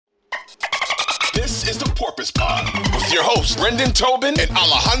This is the Porpoise Pod with your hosts, Brendan Tobin and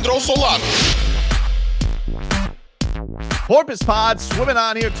Alejandro Solano. Porpoise Pod swimming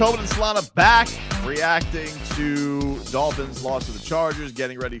on here. Tobin and Solana back, reacting to Dolphins' loss to the Chargers,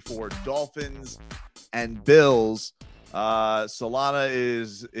 getting ready for Dolphins and Bills. Solana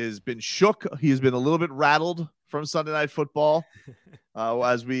is been shook. He's been a little bit rattled from Sunday Night Football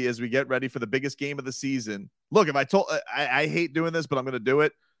as we get ready for the biggest game of the season. Look, if I hate doing this, but I'm going to do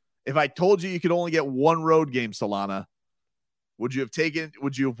it. If I told you could only get one road game, Solana, would you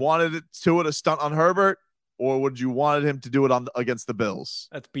have wanted it to stunt on Herbert, or would you wanted him to do it against the Bills?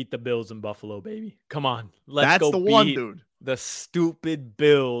 Let's beat the Bills in Buffalo, baby. Come on. Let's That's go the beat one, dude. The stupid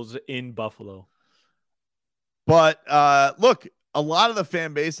Bills in Buffalo. But look, a lot of the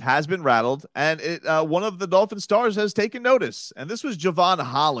fan base has been rattled, and one of the Dolphin stars has taken notice. And this was Jevon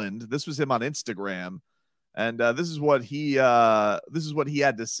Holland. This was him on Instagram. And this is what he had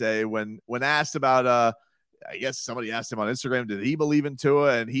to say when asked about I guess somebody asked him on Instagram, did he believe in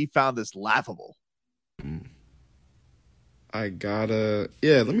Tua? And he found this laughable. Let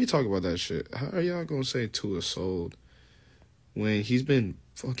me talk about that shit. How are y'all gonna say Tua sold when he's been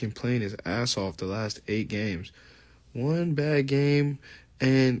fucking playing his ass off the last 8 games? One bad game,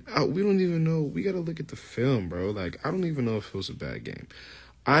 and we don't even know. We gotta look at the film, bro. Like, I don't even know if it was a bad game.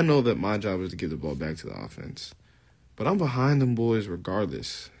 I know that my job is to give the ball back to the offense, but I'm behind them boys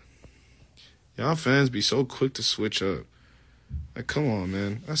regardless. Y'all fans be so quick to switch up. Like, come on,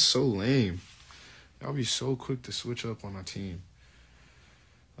 man. That's so lame. Y'all be so quick to switch up on our team.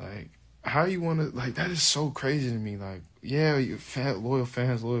 Like, how you want to, like, that is so crazy to me. Like, yeah, you loyal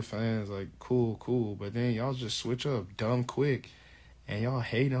fans, like, cool. But then y'all just switch up dumb quick, and y'all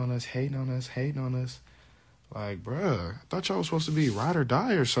hate on us. Like, bruh, I thought y'all was supposed to be ride or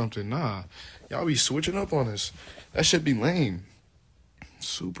die or something. Nah, y'all be switching up on us. That should be lame.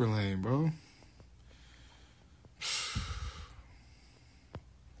 Super lame, bro.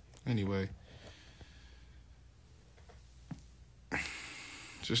 Anyway.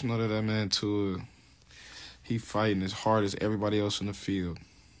 Just know that man, Tua, he fighting as hard as everybody else in the field.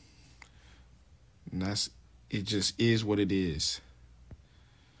 And it just is what it is.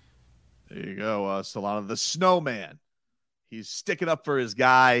 There you go, Solana, the snowman. He's sticking up for his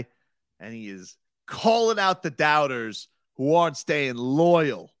guy, and he is calling out the doubters who aren't staying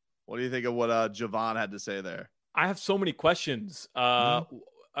loyal. What do you think of what Jevon had to say there? I have so many questions.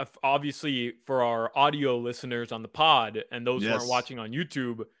 Obviously, for our audio listeners on the pod and those who aren't watching on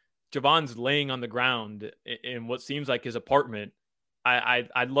YouTube, Jevon's laying on the ground in what seems like his apartment.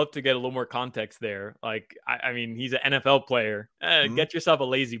 I'd love to get a little more context there. Like, I mean, he's an NFL player. Get yourself a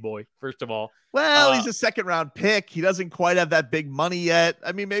lazy boy, first of all. Well, he's a second-round pick. He doesn't quite have that big money yet.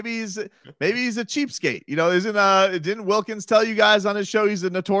 I mean, maybe he's a cheapskate. You know, didn't Wilkins tell you guys on his show he's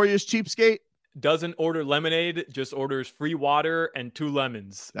a notorious cheapskate? Doesn't order lemonade, just orders free water and 2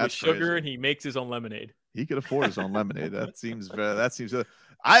 lemons with sugar, crazy. And he makes his own lemonade. He could afford his own lemonade. That seems.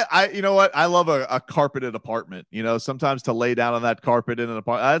 You know what? I love a carpeted apartment. You know, sometimes to lay down on that carpet in an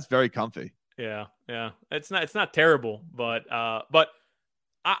apartment, that's very comfy. Yeah. It's not terrible, but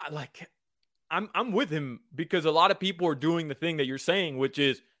I'm with him because a lot of people are doing the thing that you're saying, which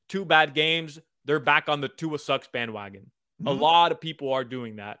is 2 bad games. They're back on the Tua sucks bandwagon. Mm-hmm. A lot of people are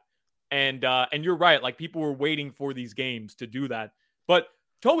doing that. And you're right. Like, people were waiting for these games to do that. But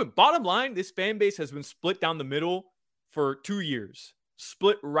Tobin, bottom line, this fan base has been split down the middle for 2 years.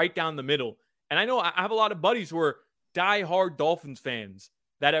 Split right down the middle. And I know I have a lot of buddies who are diehard Dolphins fans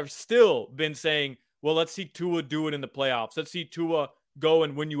that have still been saying, well, let's see Tua do it in the playoffs. Let's see Tua go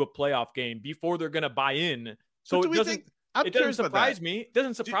and win you a playoff game before they're going to buy in. So it doesn't surprise me. It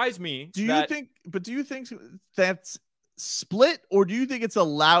doesn't surprise me. Do you think that's split, or do you think it's a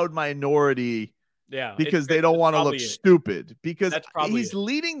loud minority? Yeah, because they don't want to look stupid. Because he's it.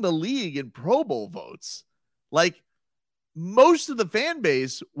 Leading the league in Pro Bowl votes. Like, most of the fan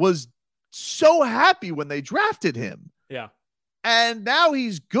base was so happy when they drafted him. Yeah. And now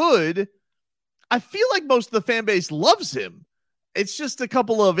he's good. I feel like most of the fan base loves him. It's just a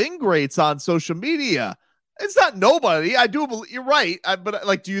couple of ingrates on social media. It's not nobody. I do believe you're right. But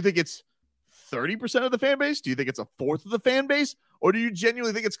like, do you think it's 30% of the fan base? Do you think it's a fourth of the fan base? Or do you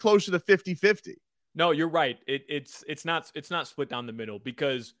genuinely think it's closer to 50-50? No, you're right. It's not split down the middle,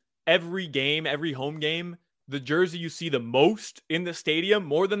 because every game, every home game, the jersey you see the most in the stadium,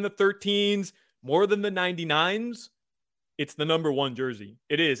 more than the 13s, more than the 99s, it's the number 1 jersey.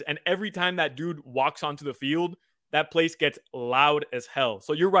 It is. And every time that dude walks onto the field, that place gets loud as hell.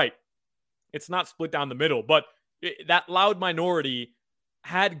 So you're right. It's not split down the middle, but that loud minority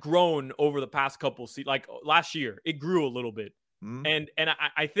had grown over the past couple seasons. Like last year, it grew a little bit. And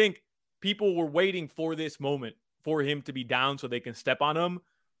I think people were waiting for this moment for him to be down so they can step on him.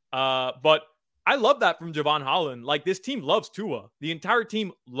 But I love that from Jevon Holland. Like, this team loves Tua. The entire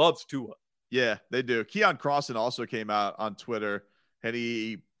team loves Tua. Yeah, they do. Keon Crossan also came out on Twitter, and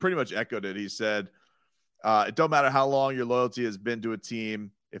he pretty much echoed it. He said, it don't matter how long your loyalty has been to a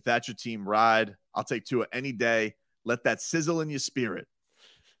team. If that's your team ride, I'll take Tua any day. Let that sizzle in your spirit.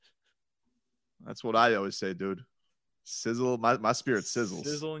 That's what I always say, dude. Sizzle. My spirit sizzles.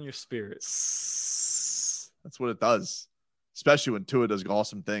 Sizzle in your spirit. That's what it does. Especially when Tua does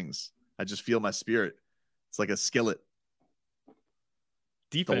awesome things. I just feel my spirit. It's like a skillet.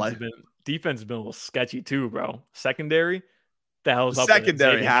 Defense has been a little sketchy too, bro. Secondary, the hell's up?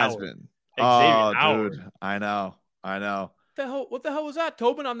 Secondary has been. Oh, dude, I know. What the hell was that?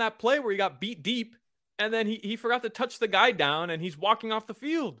 Tobin on that play where he got beat deep, and then he forgot to touch the guy down, and he's walking off the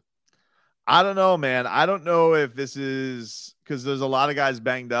field. I don't know, man. I don't know if this is because there's a lot of guys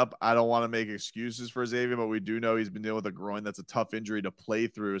banged up. I don't want to make excuses for Xavier, but we do know he's been dealing with a groin. That's a tough injury to play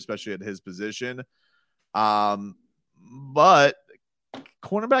through, especially at his position. But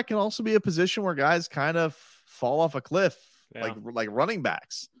cornerback can also be a position where guys kind of fall off a cliff, like running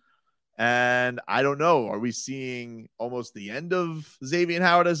backs. And I don't know. Are we seeing almost the end of Xavier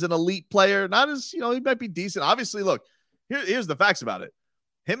Howard as an elite player? Not as, he might be decent. Obviously, look, here's the facts about it.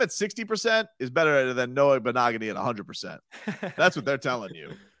 Him at 60% is better than Noah Benogany at 100%. That's what they're telling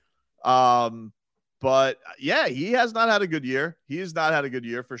you. But yeah, he has not had a good year. He has not had a good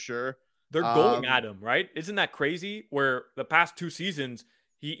year for sure. They're going at him, right? Isn't that crazy? Where the past 2 seasons,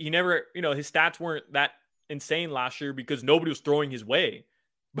 he never, his stats weren't that insane last year because nobody was throwing his way.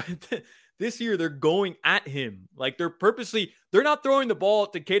 But this year, they're going at him. Like, they're not throwing the ball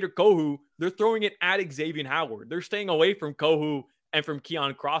to Kader Kohu. They're throwing it at Xavier Howard. They're staying away from Kohu and from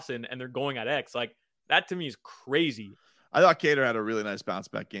Keon Crossan, and they're going at X. Like, that to me is crazy. I thought Kader had a really nice bounce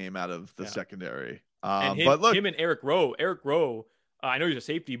back game out of the secondary. And him and Eric Rowe, I know he's a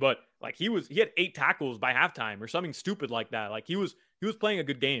safety, but like he had 8 tackles by halftime or something stupid like that. Like he was playing a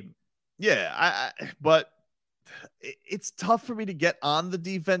good game. Yeah, but it's tough for me to get on the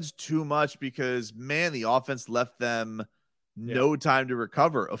defense too much because, man, the offense left them no time to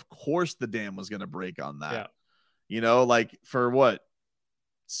recover. Of course the dam was going to break on that. Yeah. Like for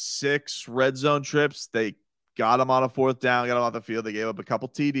 6 red zone trips, they got them on a 4th down, got them off the field. They gave up a couple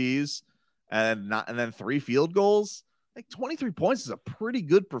TDs and then 3 field goals. Like 23 points is a pretty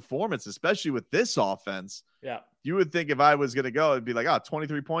good performance, especially with this offense. Yeah. You would think if I was going to go, it'd be like,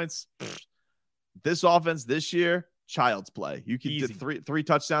 23 points. This offense this year, child's play. You can get 3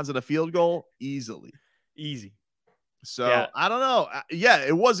 touchdowns and a field goal easily. Easy. So I don't know. Yeah,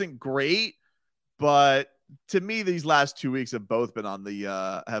 it wasn't great, but to me, these last 2 weeks have both been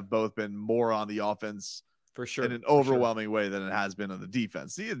more on the offense for sure in an overwhelming way than it has been on the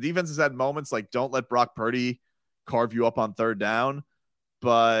defense. See, the defense has had moments like don't let Brock Purdy carve you up on 3rd down,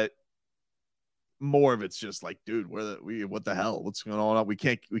 but more of it's just like, dude, what the hell? What's going on? We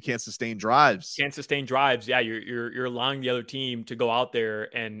can't sustain drives. Yeah, you're allowing the other team to go out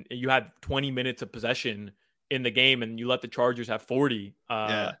there and you had 20 minutes of possession in the game and you let the Chargers have 40.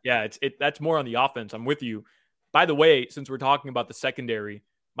 That's more on the offense. I'm with you. By the way, since we're talking about the secondary,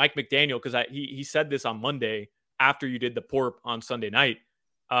 Mike McDaniel, because he said this on Monday after you did the porp on Sunday night.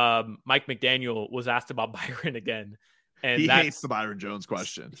 Mike McDaniel was asked about Byron again. And he hates the Byron Jones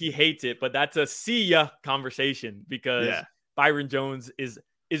question. He hates it, but that's a see ya conversation because Byron Jones is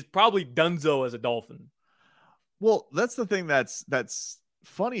probably donezo as a Dolphin. Well, that's the thing that's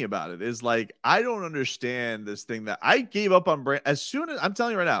funny about it is like, I don't understand this thing that I gave up on I'm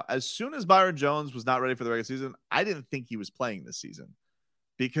telling you right now, as soon as Byron Jones was not ready for the regular season, I didn't think he was playing this season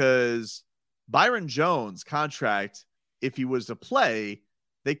because Byron Jones' contract, if he was to play,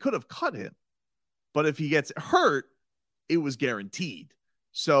 they could have cut him. But if he gets hurt, it was guaranteed.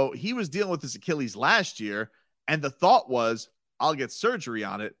 So he was dealing with his Achilles last year. And the thought was, I'll get surgery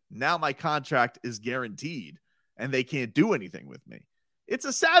on it. Now my contract is guaranteed and they can't do anything with me. It's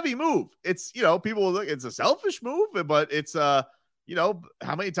a savvy move. It's, people will look, it's a selfish move, but it's, how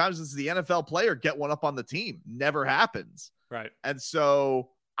many times does the NFL player get one up on the team? Never happens. Right. And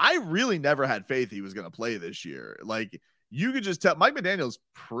so I really never had faith he was going to play this year. Like, you could just tell Mike McDaniel's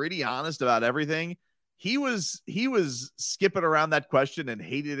pretty honest about everything. He was skipping around that question and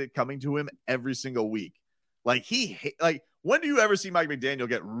hated it coming to him every single week. Like when do you ever see Mike McDaniel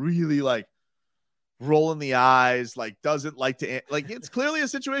get really like rolling the eyes, like doesn't like to like, it's clearly a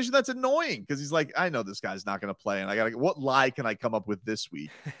situation that's annoying because he's like, I know this guy's not going to play and what lie can I come up with this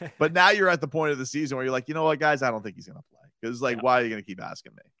week? But now you're at the point of the season where you're like, you know what, guys, I don't think he's going to play because why are you going to keep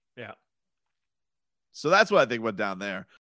asking me? Yeah. So that's what I think went down there.